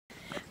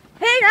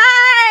Hey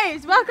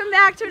guys! Welcome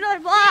back to another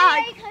vlog.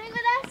 Hey, are you coming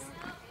with us?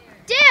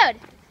 Dude!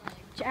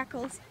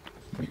 Jackals.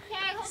 Okay,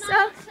 hold So,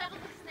 on. Let's settle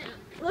this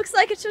down. Looks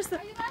like it's just the...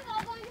 Are you guys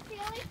all going to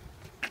Philly?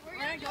 We're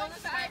going to go in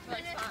the back for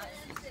like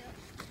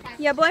 5.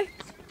 Yeah, boy?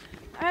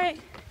 Alright.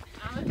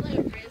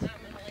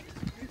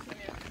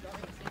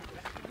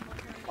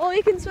 Well,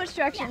 we can switch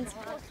directions.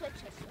 We'll switch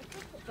it.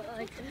 But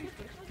like...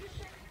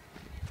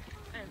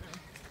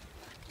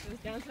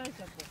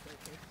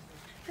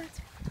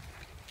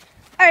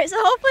 Alright, so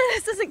hopefully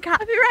this isn't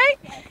copyright.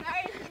 Yeah,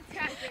 sorry if it's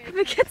copyrighted. If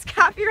it gets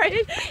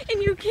copyrighted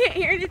and you can't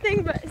hear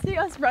anything but see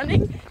us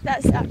running,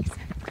 that sucks.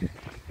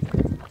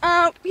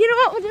 You know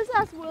what? We'll just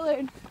ask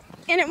Willard.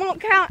 And it won't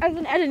count as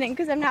an editing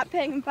because I'm not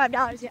paying him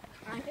 $5 yet.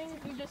 I think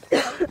if you just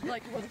put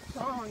like one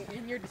song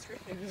in your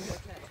description, you'll be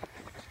okay.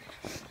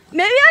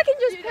 Maybe I can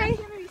just Dude, pay.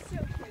 that's gonna be so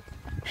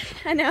cute.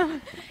 I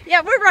know.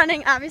 Yeah, we're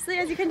running, obviously,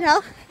 as you can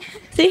tell.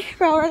 See,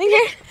 we're all running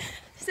here.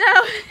 So,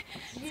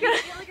 You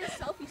get like a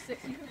selfie stick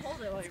so you can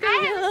hold it while you're I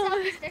be a have a little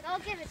selfie stick. I'll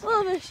give it a to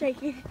little bit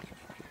shaky.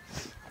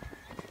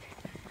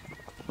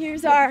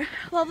 Here's our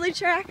lovely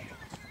track.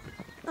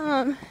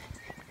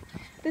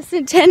 The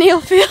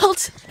Centennial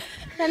Field.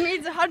 That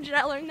means 100.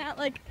 I learned that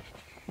like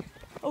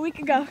a week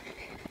ago.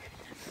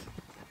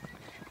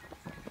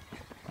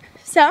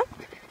 So,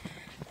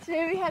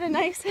 today we had a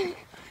nice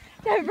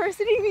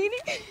diversity meeting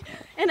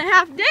and a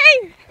half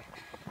day.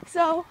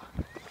 So,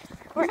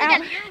 we're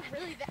out.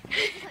 really bad.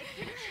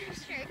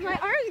 Like, My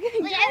arm's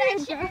getting Look at tired,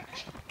 that bro. shirt.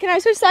 Can I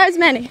switch sides,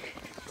 Manny?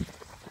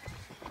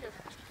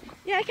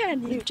 Yeah, I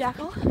kind of do,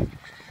 Jackal.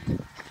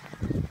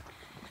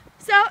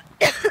 So,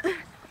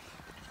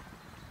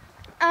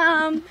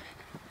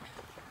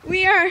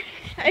 we are,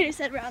 I just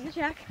said we're on the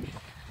track.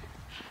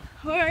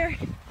 How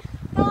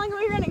long are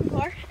we running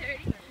for?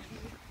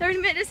 30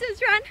 minutes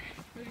distance run?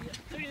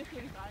 30 to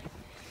 45.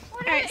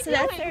 Alright, so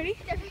that's 30.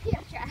 They're picking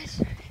up trash.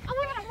 Oh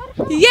my god,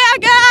 what a Yeah,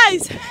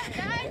 guys!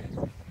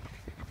 guys.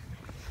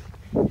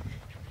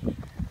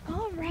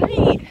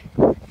 Alright.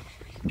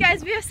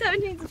 Guys, we have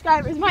 17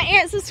 subscribers. My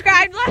aunt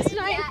subscribed last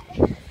night.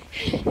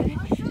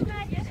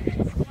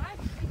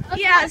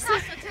 Yeah, so,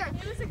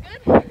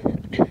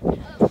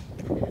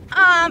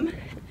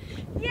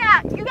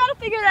 yeah, you gotta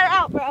figure that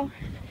out, bro.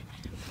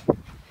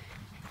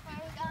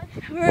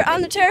 We're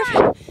on the turf,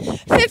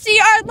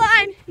 50-yard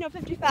line. No,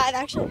 55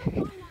 actually.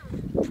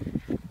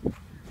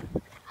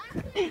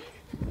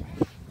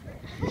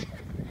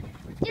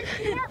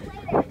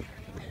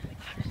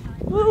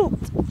 Woo!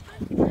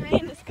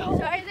 Rain is cold.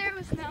 Sorry there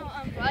was no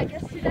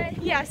broadcast today.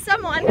 Yeah,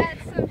 someone Had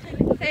some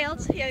technical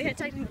failed. Yeah, we had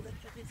technical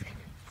difficulties.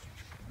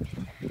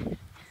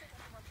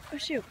 Oh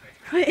shoot!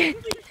 Because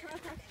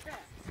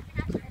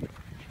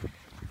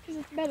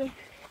it's better.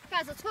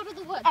 Guys, let's go to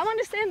the woods. I want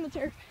to stay in the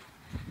turf.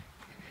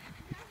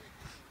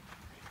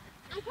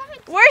 I'm coming.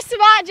 Where's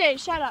Savaje?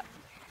 Shut up.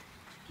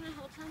 Can I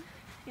hold some?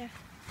 Yeah.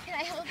 Can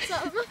I hold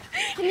some?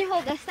 Can you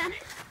hold this then?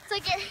 It's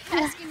like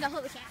you're asking to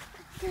hold a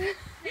cat.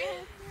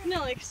 No,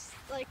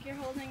 like you're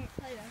holding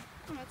Play-Doh.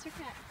 Oh, it's your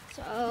cat.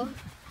 So,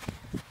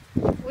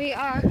 we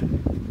are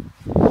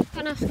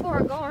gonna score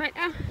a goal right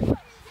now.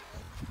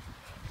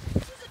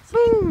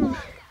 Boom!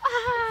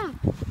 Ah!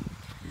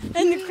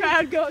 And the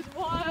crowd goes I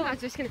wild. was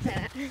just gonna say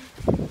that.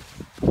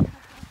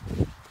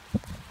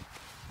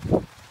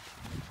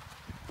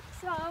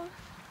 So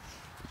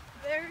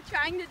they're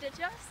trying to ditch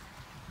us.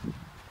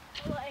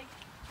 Like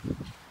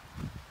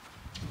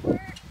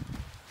we're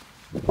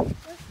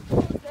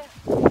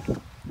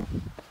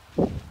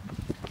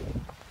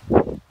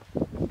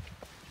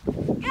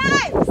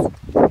guys,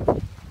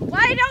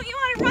 why don't you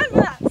want to run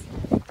with us?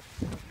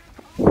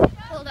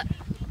 Hold it.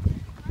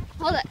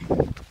 Hold it.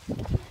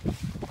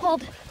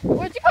 Hold.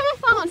 Where'd you put my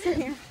phone? It's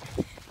in here.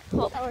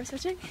 Hold. Oh, we're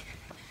switching?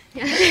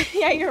 Yeah.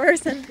 Yeah, you're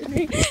worse than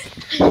me.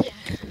 Yeah.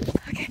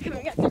 Okay, come on,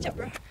 we gotta catch up,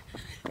 bro.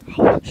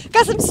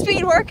 Got some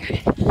speed work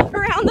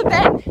around the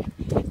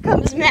bend.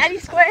 Comes Maddie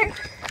Square.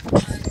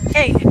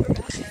 Hey.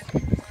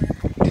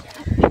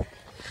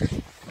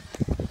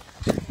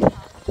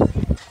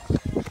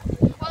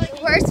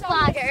 Worst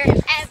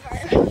vlogger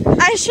ever.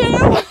 I should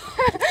have.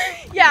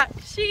 Yeah,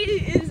 she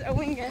is a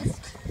wingus.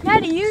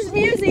 Maddie, use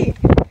music.